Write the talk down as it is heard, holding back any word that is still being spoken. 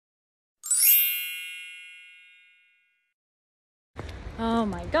Oh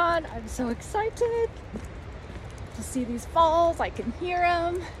my God, I'm so excited to see these falls. I can hear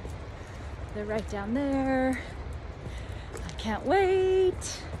them. They're right down there. I can't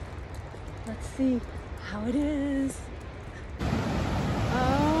wait. Let's see how it is.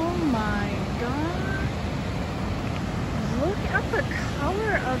 Oh my God. Look at the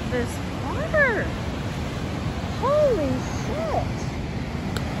color of this water. Holy shit.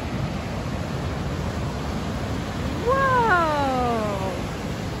 Whoa.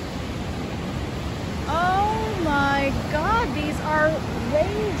 Oh my God, these are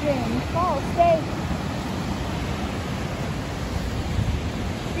raging falls. Stay.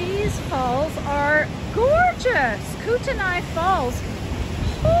 These falls are gorgeous. Kootenai Falls.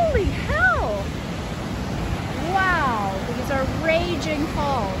 Holy hell. Wow, these are raging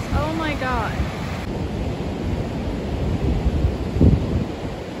falls. Oh my God.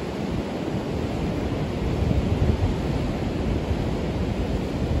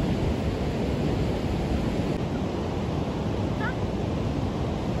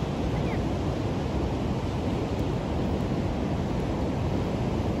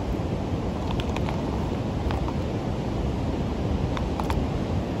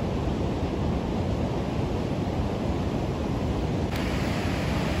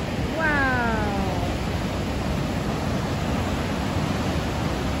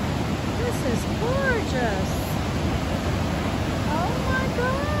 This is gorgeous. Oh my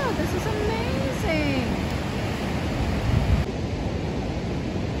God, this is amazing.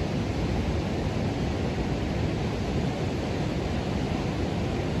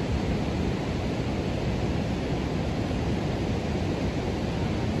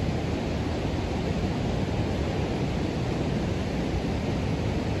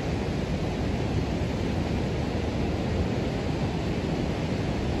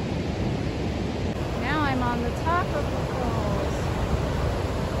 On the top of the falls.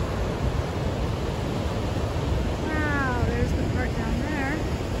 Wow, there's the part down there.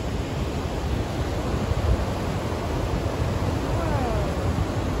 Whoa.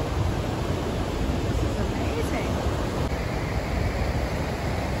 This is amazing.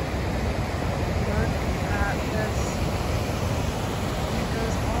 Look at this. It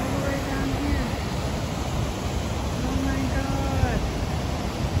goes all the way down here. Oh my God.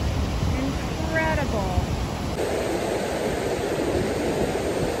 Incredible.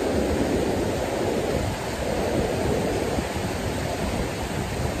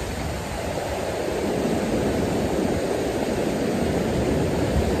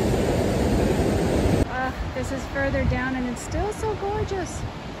 This is further down and it's still so gorgeous.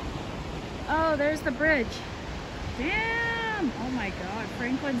 Oh, there's the bridge. Damn! Oh my God,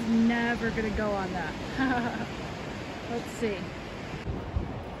 Franklin's never gonna go on that. Let's see.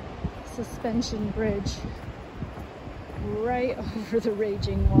 Suspension bridge. Right over the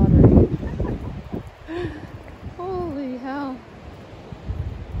raging water. Holy hell.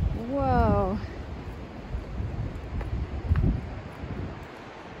 Whoa.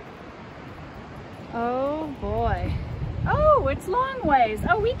 Oh boy. Oh, it's long ways.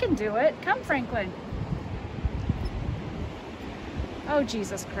 Oh, we can do it. Come, Franklin. Oh,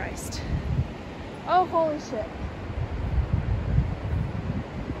 Jesus Christ. Oh, holy shit.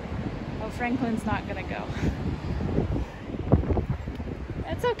 Oh, Franklin's not gonna go.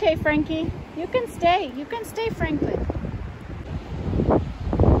 That's okay, Frankie. You can stay. You can stay, Franklin.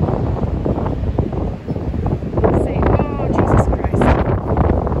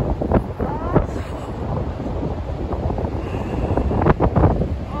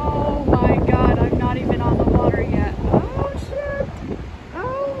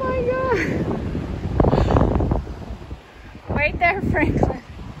 Right there, Franklin.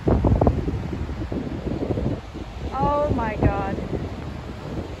 Oh my God.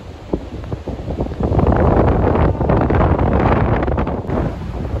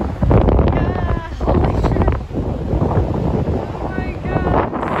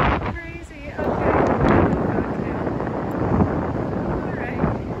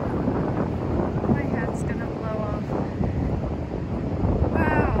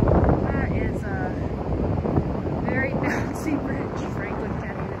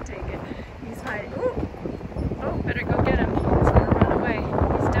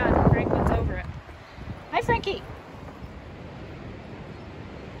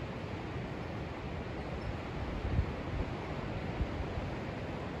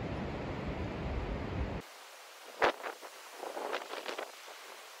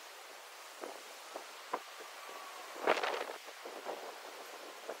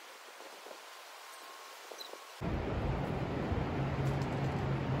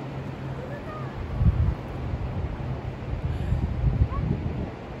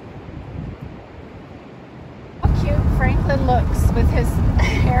 looks with his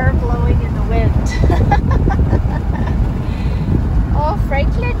hair blowing in the wind. Oh,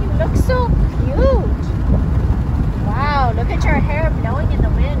 Franklin, you look so cute. Wow, look at your hair blowing in the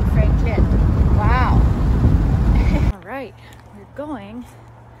wind, Franklin. Wow. All right, we're going,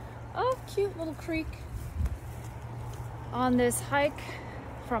 oh, cute little creek, on this hike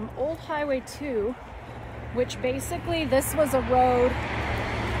from Old Highway 2, which basically this was a road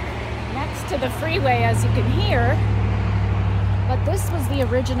next to the freeway, as you can hear, but this was the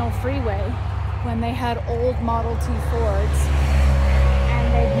original freeway when they had old Model T Fords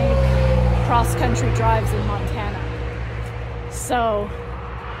and they'd make cross-country drives in Montana. So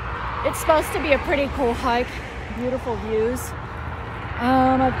it's supposed to be a pretty cool hike, beautiful views.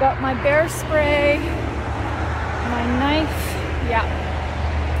 I've got my bear spray, my knife, yeah.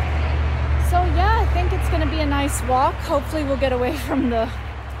 So yeah, I think it's gonna be a nice walk. Hopefully we'll get away from the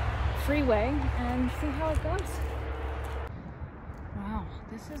freeway and see how it goes. Wow,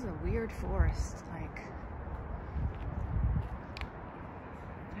 this is a weird forest. Like,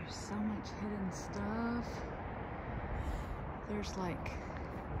 there's so much hidden stuff. There's like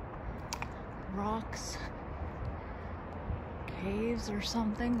rocks, caves or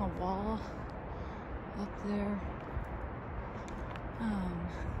something, a wall up there.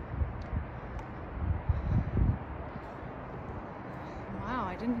 Wow,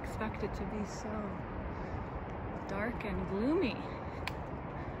 I didn't expect it to be so dark and gloomy.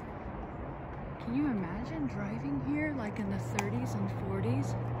 Can you imagine driving here like in the 30s and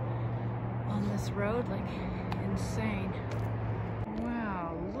 40s on this road? Like, insane.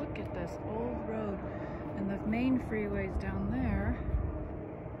 Wow, look at this old road. And the main freeway's down there.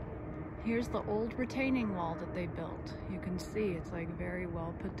 Here's the old retaining wall that they built. You can see it's like very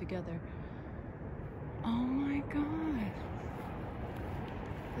well put together. Oh my God.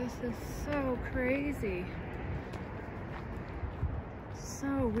 This is so crazy.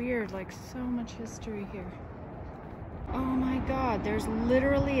 So weird, like so much history here. Oh my God, there's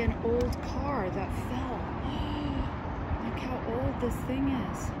literally an old car that fell. Look how old this thing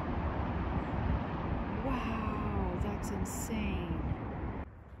is. Wow, that's insane.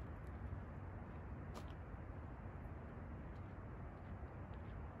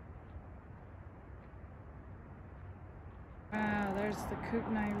 Wow, there's the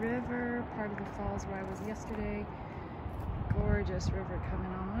Kootenai River, part of the falls where I was yesterday. Gorgeous river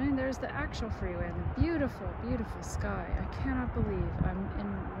coming on. And there's the actual freeway and the beautiful, beautiful sky. I cannot believe I'm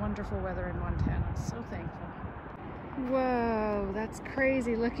in wonderful weather in Montana. So thankful. Whoa, that's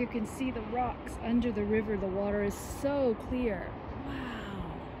crazy. Look, you can see the rocks under the river. The water is so clear.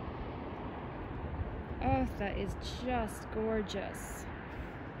 Wow. Oh, that is just gorgeous.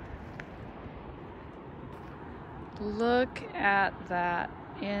 Look at that.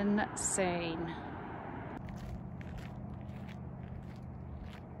 Insane.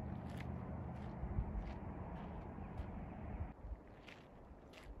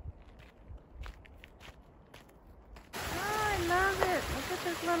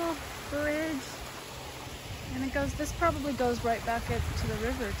 This little bridge, and it goes, this probably goes right back up to the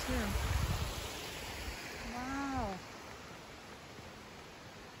river too. Wow,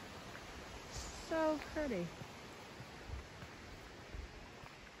 so pretty.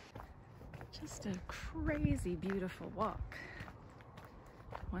 Just a crazy beautiful walk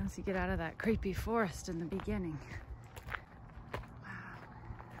once you get out of that creepy forest in the beginning. Wow,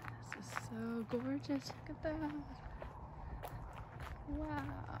 this is so gorgeous. Look at that.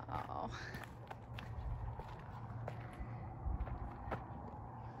 Wow.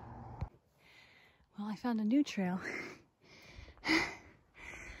 Well, I found a new trail.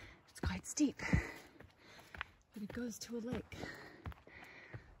 It's quite steep, but it goes to a lake.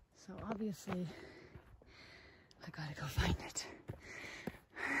 So obviously, I gotta go find it.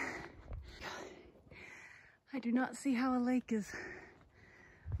 I do not see how a lake is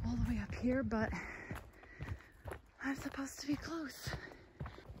all the way up here, but I'm supposed to be close.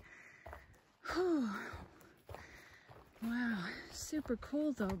 Whew. Wow, super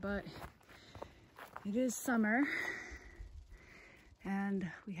cool though, but it is summer and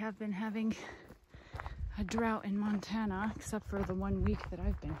we have been having a drought in Montana, except for the 1 week that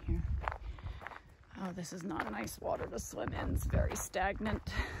I've been here. Oh, this is not nice water to swim in. It's very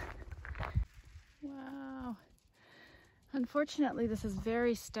stagnant. Wow. Unfortunately, this is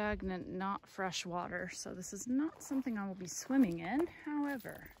very stagnant, not fresh water, so this is not something I will be swimming in.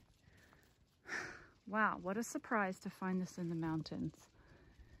 However, wow, what a surprise to find this in the mountains.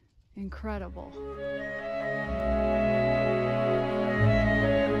 Incredible.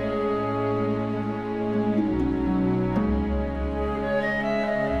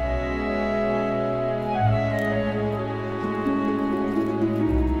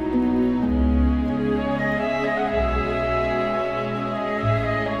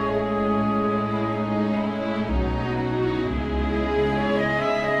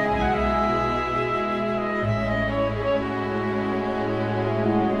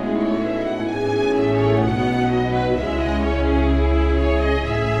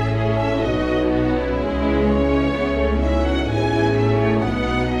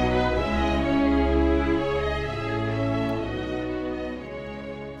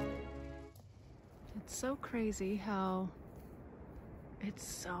 crazy how it's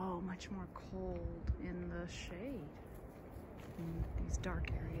so much more cold in the shade in these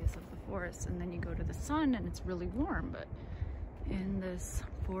dark areas of the forest, and then you go to the sun and it's really warm, but in this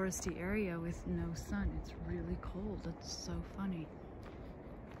foresty area with no sun, it's really cold. It's so funny.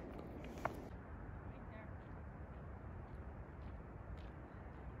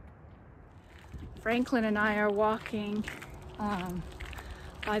 Franklin and I are walking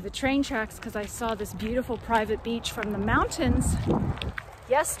by the train tracks because I saw this beautiful private beach from the mountains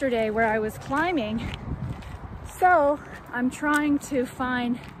yesterday where I was climbing. So I'm trying to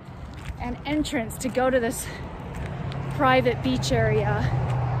find an entrance to go to this private beach area,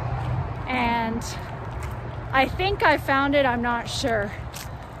 and I think I found it, I'm not sure,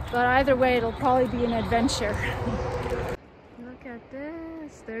 but either way it'll probably be an adventure. Look at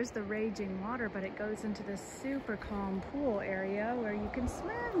this, there's the raging water, but it goes into this super calm pool area where you can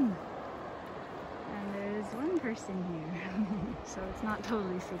swim, and there's one person here. So it's not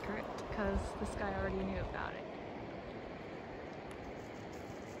totally secret because this guy already knew about it.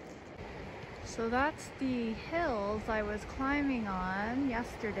 So that's the hills I was climbing on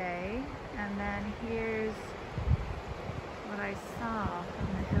yesterday, and then here's what I saw from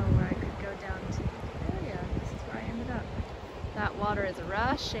the hill where I could go down to the area. This is where I ended up. That water is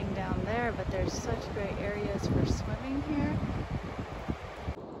rushing down there, but there's such great areas for swimming here.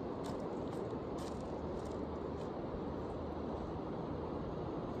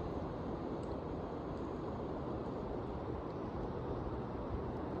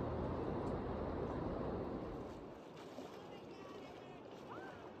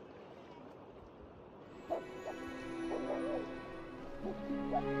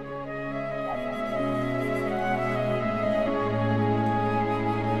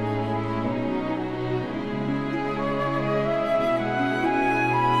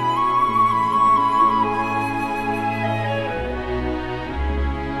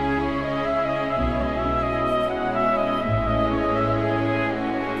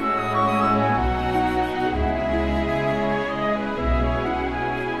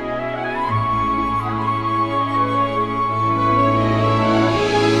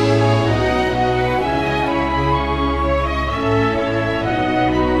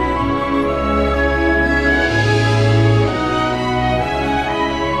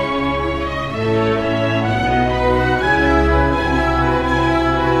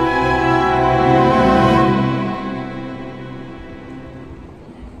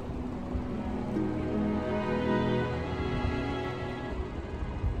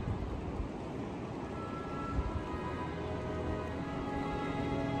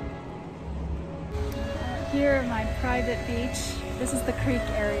 Here at my private beach, this is the creek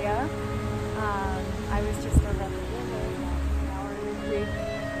area. I was just over the river, now we're in the creek,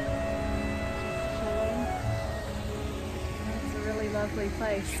 chilling. It's a really lovely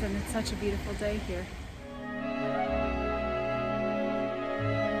place, and it's such a beautiful day here.